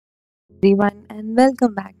Everyone and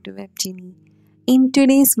welcome back to Genie. In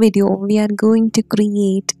today's video, we are going to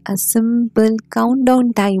create a simple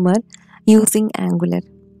countdown timer using Angular.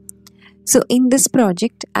 So in this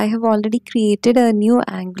project, I have already created a new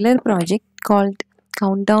Angular project called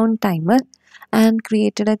countdown timer and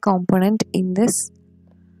created a component in this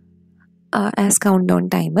as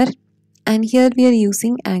countdown timer. And here we are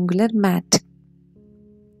using Angular Mat.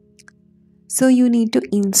 So you need to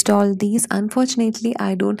install these. Unfortunately,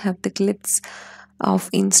 I don't have the clips of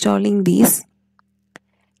installing these.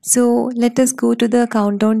 So let us go to the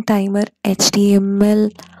countdown timer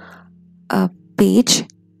HTML page.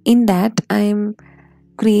 In that, I am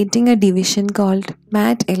creating a division called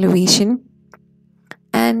mat elevation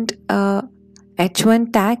and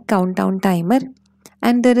h1 tag countdown timer,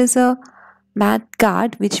 and there is a mat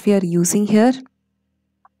card which we are using here.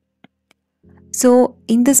 So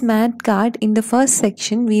in this mat card, in the first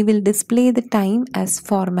section, we will display the time as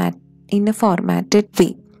format in a formatted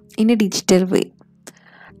way, in a digital way.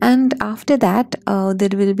 And after that, there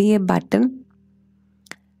will be a button.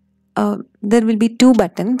 There will be two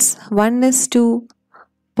buttons. One is to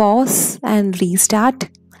pause and restart,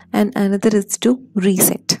 and another is to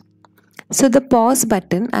reset. So the pause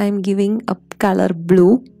button, I am giving a color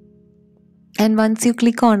blue, and once you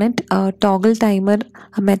click on it, a toggle timer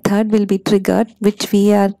method will be triggered, which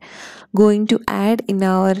we are going to add in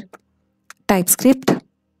our TypeScript.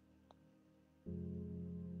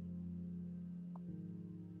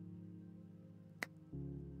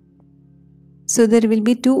 So there will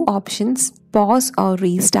be two options, pause or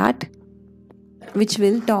restart, which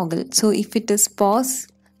will toggle. So if it is pause,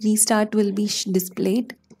 restart will be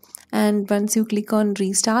displayed, and once you click on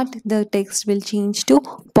restart, the text will change to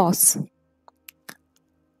pause.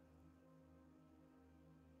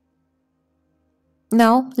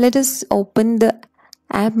 Now let us open the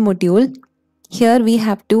app module. Here we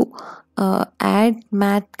have to add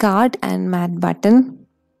mat card and mat button.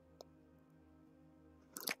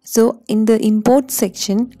 So in the import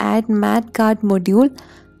section, add mat card module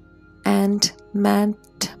and mat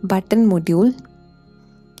button module.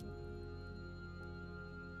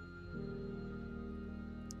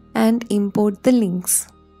 And import the links.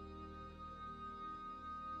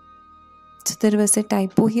 So there was a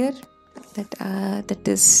typo here. That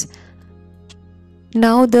is,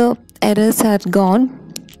 now the errors are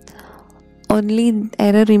gone. Only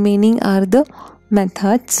error remaining are the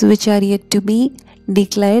methods which are yet to be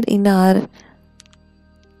declared in our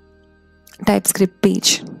TypeScript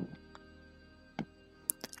page.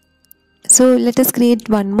 So let us create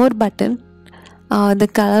one more button. The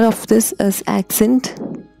color of this is accent,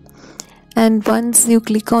 and once you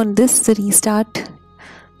click on this, the restart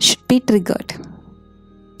should be triggered.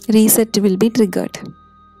 Reset will be triggered.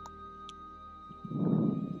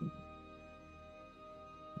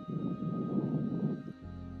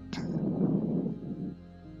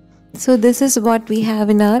 So this is what we have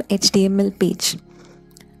in our HTML page.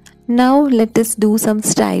 Now let us do some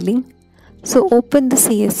styling. So open the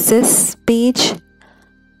CSS page,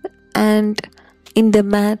 and in the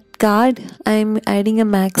mat card, I am adding a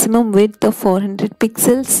maximum width of 400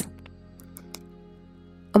 pixels,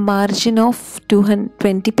 a margin of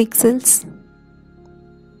 220 pixels,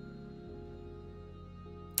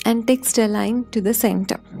 and text align to the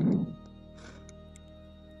center.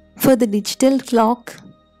 For the digital clock,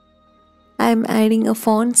 I am adding a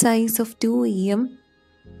font size of 2 em,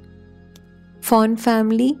 font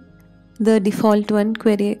family, the default one,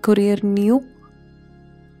 Courier New,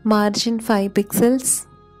 margin 5 pixels,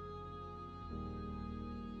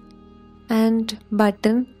 and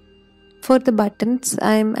button. For the buttons,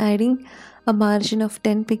 I am adding a margin of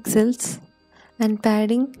 10 pixels and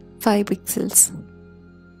padding 5 pixels.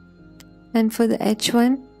 And for the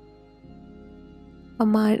H1, a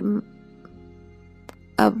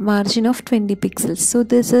margin of 20 pixels. So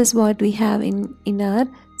this is what we have in our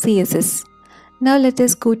CSS. Now let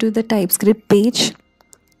us go to the TypeScript page.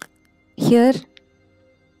 Here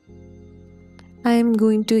I am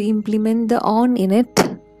going to implement the on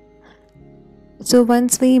init. So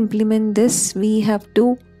once we implement this, we have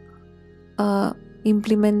to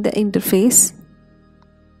implement the interface.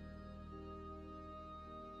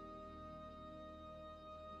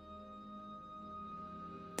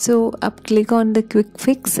 So click on the quick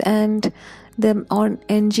fix, and the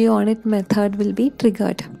ng-onIt method will be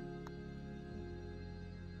triggered.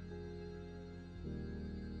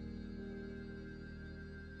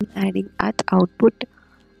 Adding at output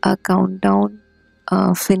a countdown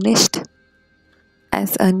finished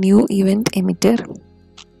as a new event emitter.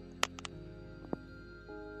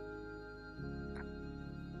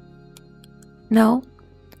 Now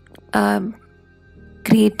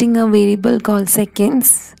creating a variable called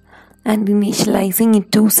seconds and initializing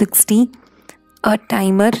it to 60, a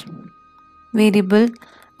timer variable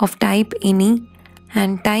of type any,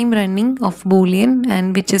 and time running of boolean,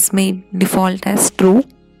 and which is made default as true.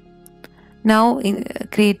 Now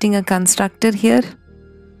creating a constructor here,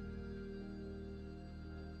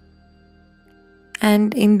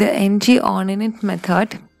 and in the ng onInit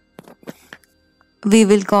method we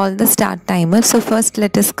will call the start timer. So first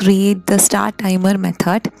let us create the start timer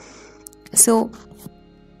method. So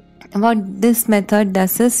what this method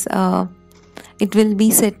does is it will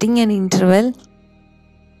be setting an interval.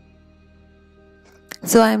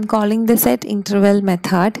 So I am calling the set interval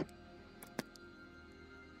method,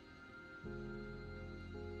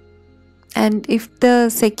 and if the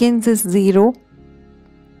seconds is 0,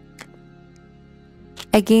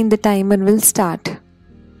 again the timer will start.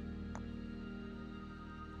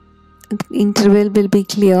 Interval will be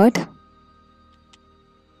cleared.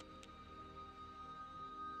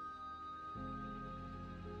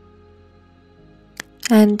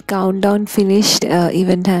 And countdown finished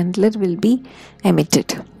event handler will be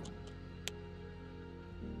emitted.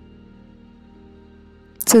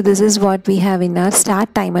 So this is what we have in our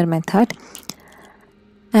start timer method,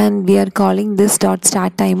 and we are calling this dot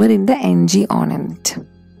start timer in the ng onInit.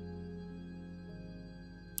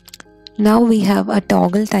 Now we have a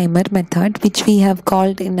toggle timer method which we have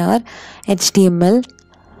called in our HTML.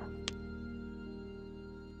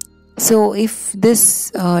 So if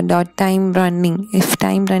this dot time running, if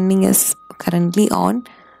time running is currently on,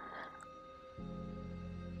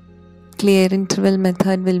 clear interval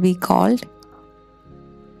method will be called.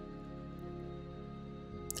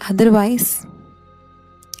 Otherwise,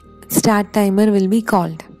 start timer will be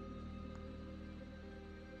called.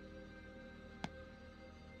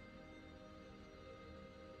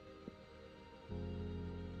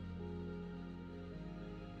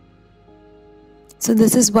 So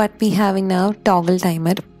this is what we have in our toggle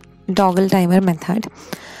timer method.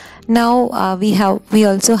 Now we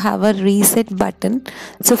also have a reset button.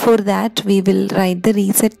 So for that we will write the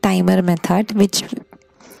reset timer method, which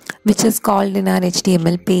is called in our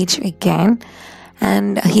HTML page again,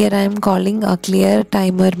 and here I am calling a clear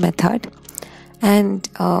timer method. And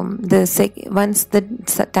once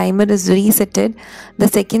the timer is resetted, the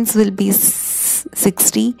seconds will be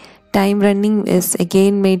 60. Time running is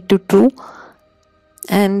again made to true,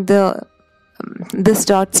 and this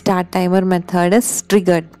dot start timer method is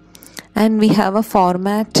triggered. And we have a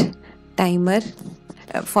format timer.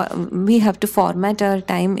 We have to format our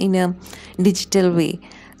time in a digital way.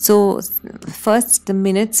 So first the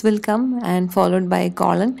minutes will come and followed by a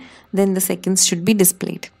colon, then the seconds should be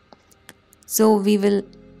displayed. So we will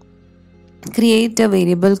create a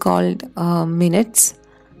variable called minutes,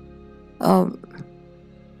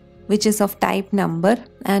 which is of type number,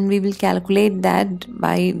 and we will calculate that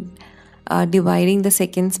by dividing the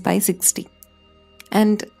seconds by 60,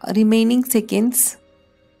 and remaining seconds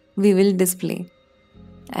we will display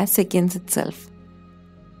as seconds itself.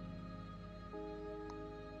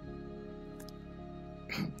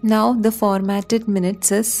 Now the formatted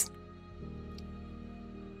minutes is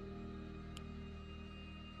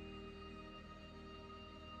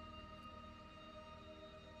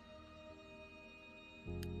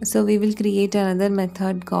so we will create another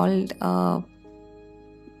method called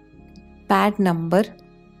pad number.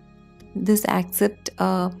 This accept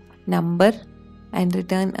a number and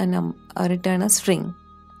return a string.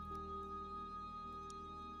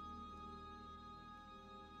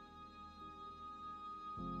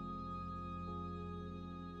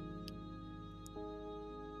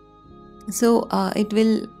 So it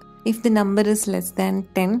will, if the number is less than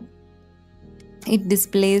 10, it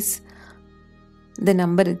displays the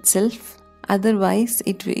number itself. Otherwise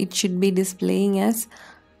it should be displaying as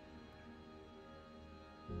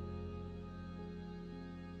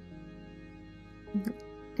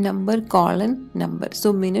number colon number.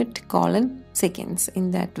 So minute colon seconds.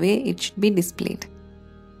 In that way it should be displayed.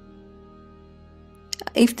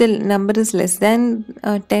 If the number is less than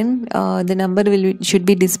 10, the number should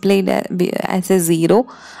be displayed as a 0.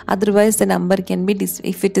 Otherwise the number can be,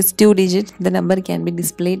 if it is 2 digits, the number can be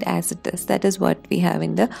displayed as it is. That is what we have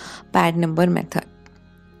in the pad number method.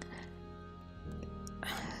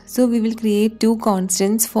 So we will create two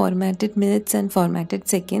constants, formatted minutes and formatted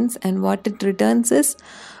seconds, and what it returns is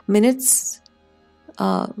minutes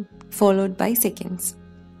followed by seconds.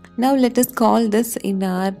 Now let us call this in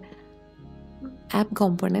our app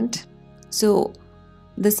component. So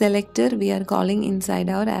the selector we are calling inside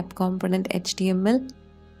our app component HTML,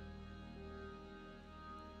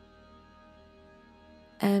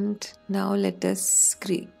 And now let us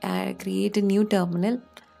create a new terminal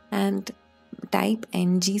and type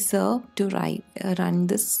ngserve to run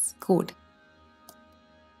this code.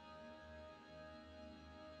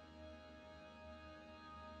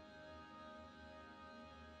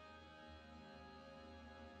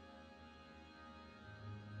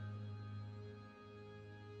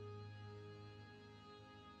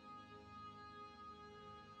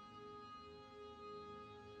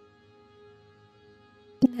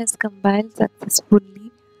 It has compiled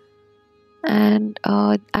successfully, and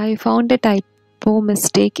I found a typo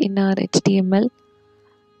mistake in our HTML.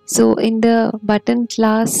 So in the button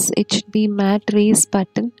class, it should be matte raise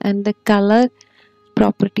button, and the color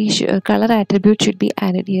color attribute should be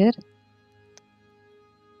added here.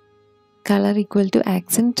 Color equal to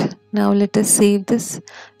accent. Now let us save this.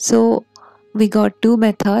 So we got two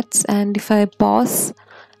methods, and if I pause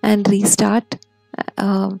and restart,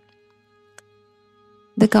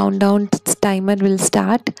 the countdown timer will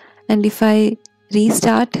start, and if I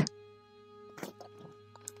restart,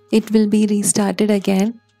 it will be restarted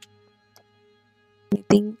again.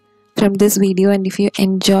 Anything from this video, and if you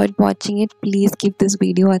enjoyed watching it, please give this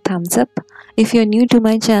video a thumbs up. If you're new to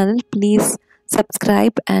my channel, please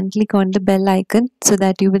subscribe and click on the bell icon so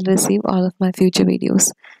that you will receive all of my future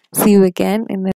videos. See you again in